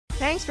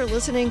Thanks for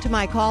listening to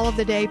my Call of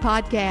the Day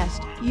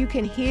podcast. You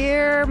can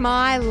hear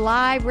my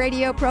live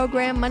radio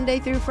program Monday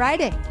through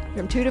Friday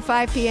from 2 to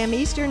 5 p.m.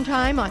 Eastern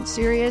Time on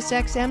Sirius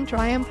XM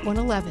Triumph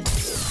 111.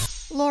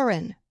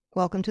 Lauren,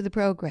 welcome to the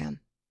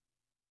program.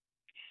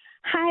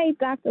 Hi,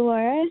 Dr.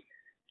 Laura.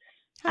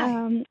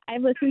 Hi.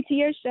 I've listened to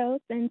your show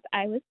since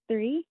I was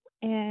 3,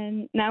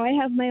 and now I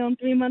have my own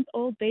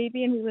 3-month-old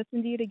baby, and we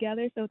listen to you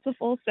together, so it's a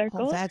full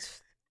circle. Oh,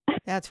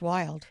 that's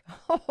wild.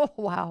 Oh,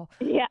 wow.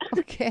 Yeah.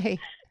 Okay.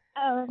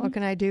 What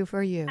can I do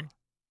for you?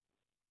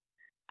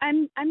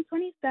 I'm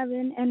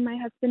 27, and my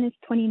husband is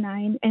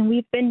 29, and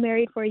we've been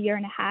married for 1.5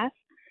 years.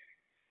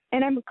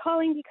 And I'm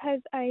calling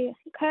because I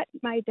cut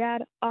my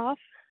dad off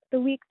the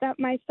week that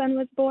my son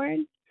was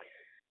born.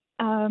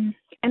 And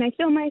I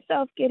feel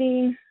myself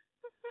getting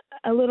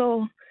a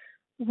little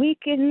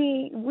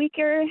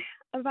weaker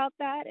about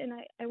that, and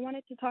I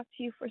wanted to talk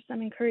to you for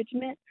some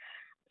encouragement.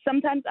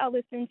 Sometimes I'll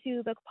listen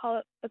to the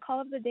Call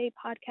of the Day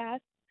podcast,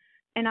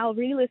 and I'll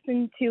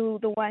re-listen to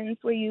the ones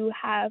where you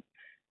have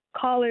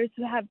callers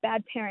who have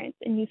bad parents,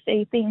 and you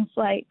say things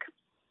like,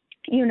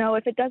 you know,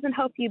 if it doesn't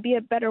help you be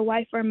a better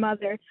wife or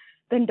mother,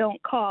 then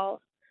don't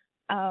call.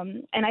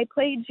 And I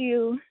played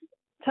you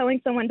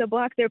telling someone to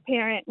block their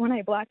parent when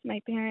I blocked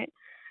my parent,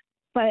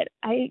 but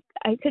I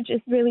could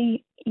just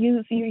really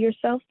use you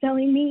yourself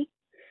telling me.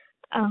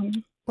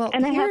 Well,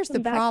 and here's the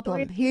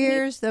problem.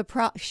 Here's the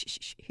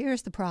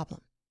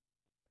problem.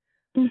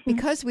 Mm-hmm.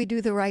 Because we do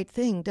the right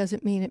thing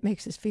doesn't mean it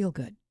makes us feel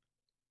good.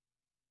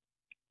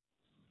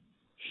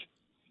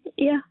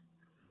 Yeah.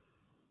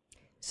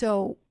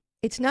 So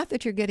it's not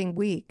that you're getting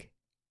weak.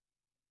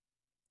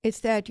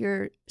 It's that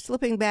you're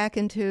slipping back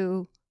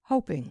into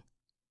hoping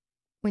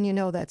when you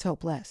know that's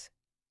hopeless.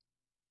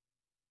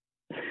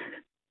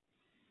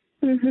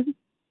 Mm-hmm.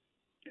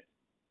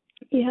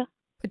 Yeah.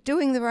 But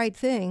doing the right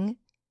thing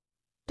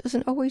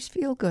doesn't always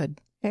feel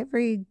good.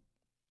 Every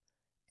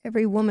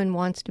woman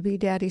wants to be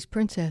daddy's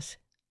princess.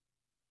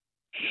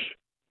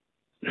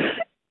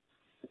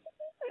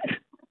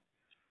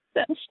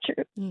 That's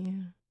true.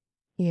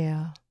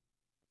 Yeah.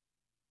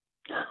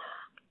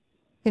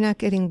 You're not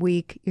getting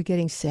weak. You're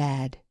getting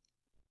sad.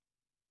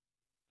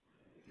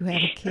 You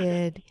have a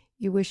kid.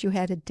 You wish you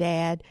had a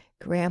dad,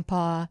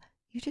 grandpa.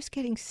 You're just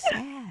getting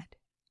sad.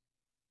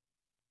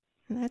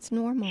 And that's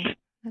normal.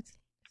 That's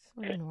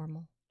sort of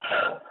normal.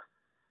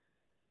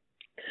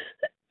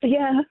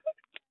 Yeah.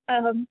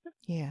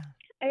 Yeah.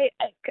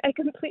 I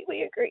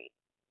completely agree.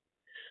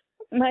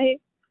 My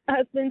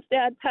husband's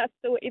dad passed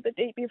away the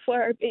day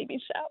before our baby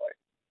shower.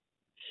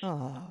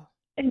 Oh.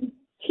 And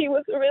he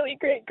was a really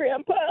great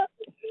grandpa.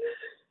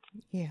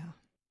 Yeah.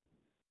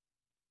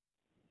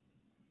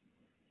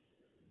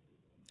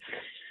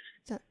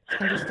 It's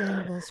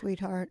understandable,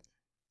 sweetheart.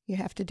 You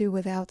have to do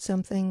without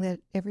something that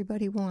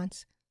everybody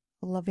wants,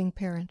 a loving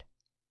parent.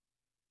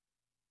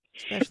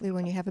 Especially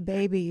when you have a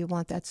baby, you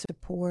want that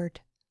support.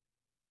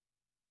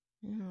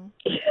 You know.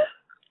 Yeah.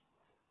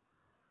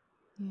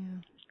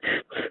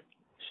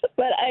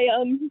 But I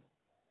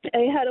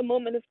had a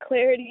moment of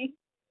clarity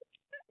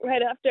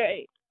right after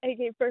I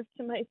gave birth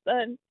to my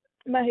son.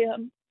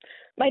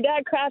 My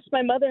dad crashed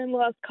my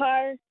mother-in-law's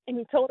car, and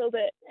he totaled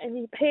it, and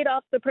he paid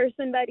off the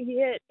person that he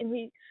hit, and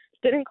he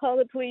didn't call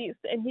the police,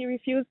 and he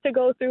refused to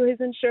go through his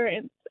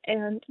insurance,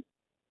 and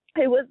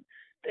it was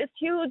this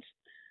huge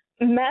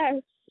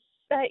mess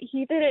that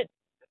he didn't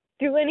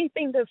do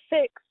anything to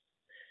fix.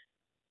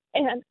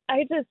 And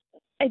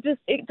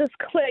it just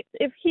clicked.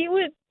 If he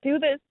would do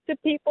this to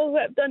people who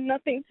have done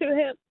nothing to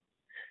him,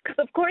 because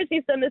of course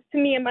he's done this to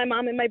me and my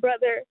mom and my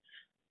brother,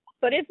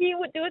 but if he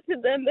would do it to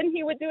them, then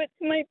he would do it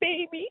to my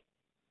baby.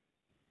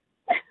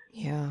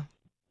 Yeah.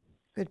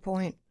 Good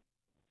point.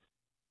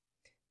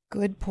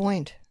 Good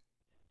point.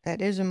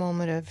 That is a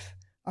moment of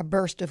a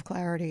burst of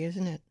clarity,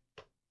 isn't it?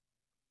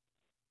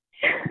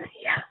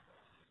 Yeah.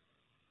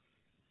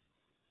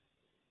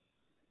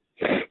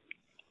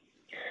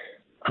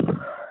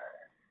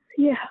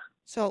 Yeah.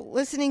 So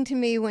listening to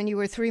me when you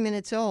were 3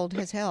 minutes old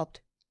has helped.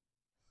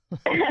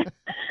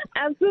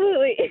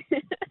 Absolutely.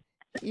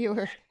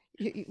 You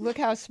look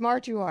how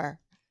smart you are.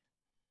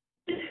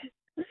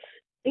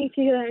 Thank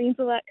you. That means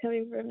a lot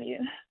coming from you.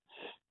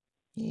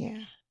 Yeah.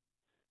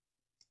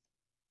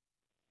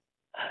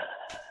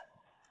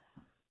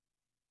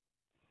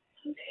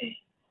 Okay.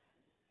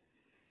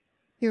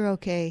 You're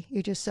okay.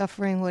 You're just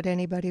suffering what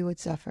anybody would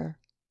suffer.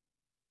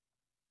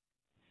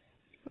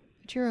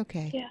 But you're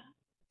okay. Yeah.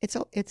 It's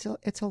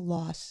a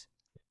loss.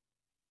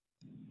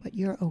 But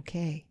you're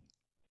okay.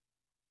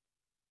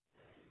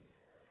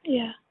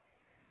 Yeah.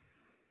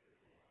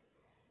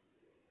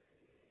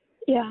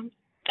 Yeah.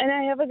 And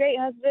I have a great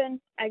husband.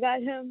 I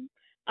got him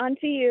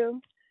onto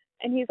you,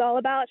 and he's all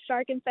about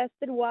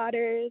shark-infested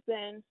waters,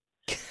 and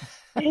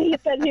he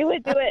said he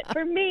would do it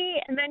for me.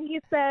 And then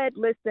he said,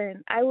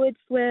 listen, I would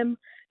swim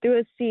through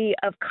a sea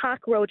of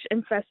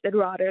cockroach-infested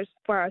waters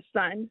for our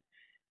son.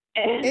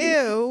 And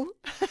Ew.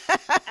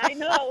 I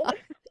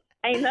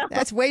know.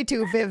 That's way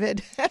too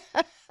vivid.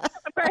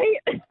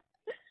 Right?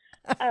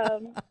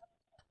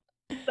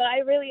 But I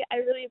really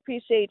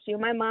appreciate you.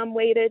 My mom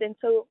waited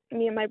until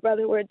me and my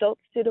brother were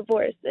adults to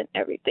divorce and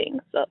everything.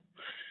 So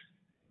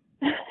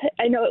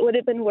I know it would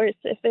have been worse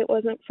if it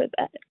wasn't for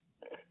that.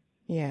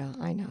 Yeah,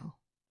 I know.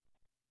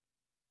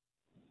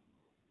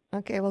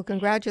 Okay, well,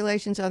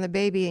 congratulations on the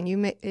baby. And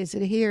is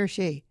it a he or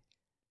she?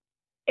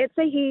 It's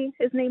a he.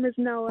 His name is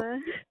Noah.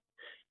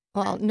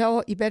 Well,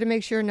 Noah, you better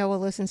make sure Noah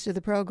listens to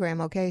the program,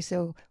 okay?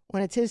 So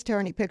when it's his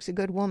turn, he picks a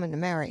good woman to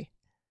marry.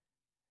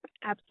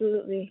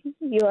 Absolutely.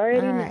 You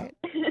already know.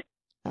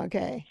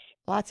 Okay.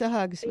 Lots of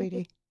hugs,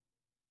 sweetie.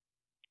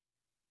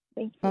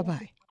 Thank you.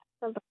 Bye-bye.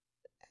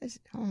 Bye-bye.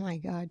 Oh, my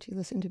God. She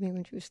listened to me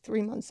when she was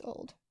 3 months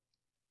old.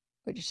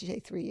 Or did she say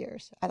 3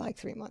 years? I like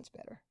 3 months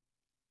better.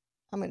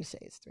 I'm going to say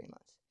it's 3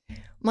 months.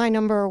 My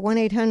number,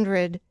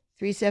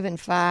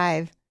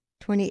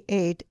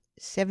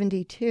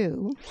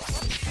 1-800-375-2872.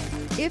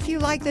 If you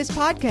like this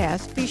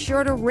podcast, be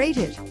sure to rate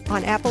it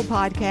on Apple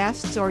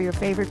Podcasts or your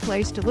favorite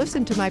place to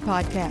listen to my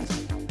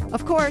podcast.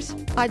 Of course,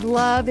 I'd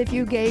love if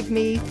you gave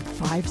me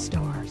 5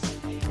 stars.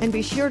 And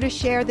be sure to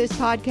share this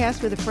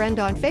podcast with a friend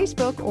on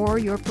Facebook or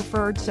your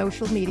preferred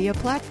social media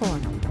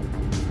platform.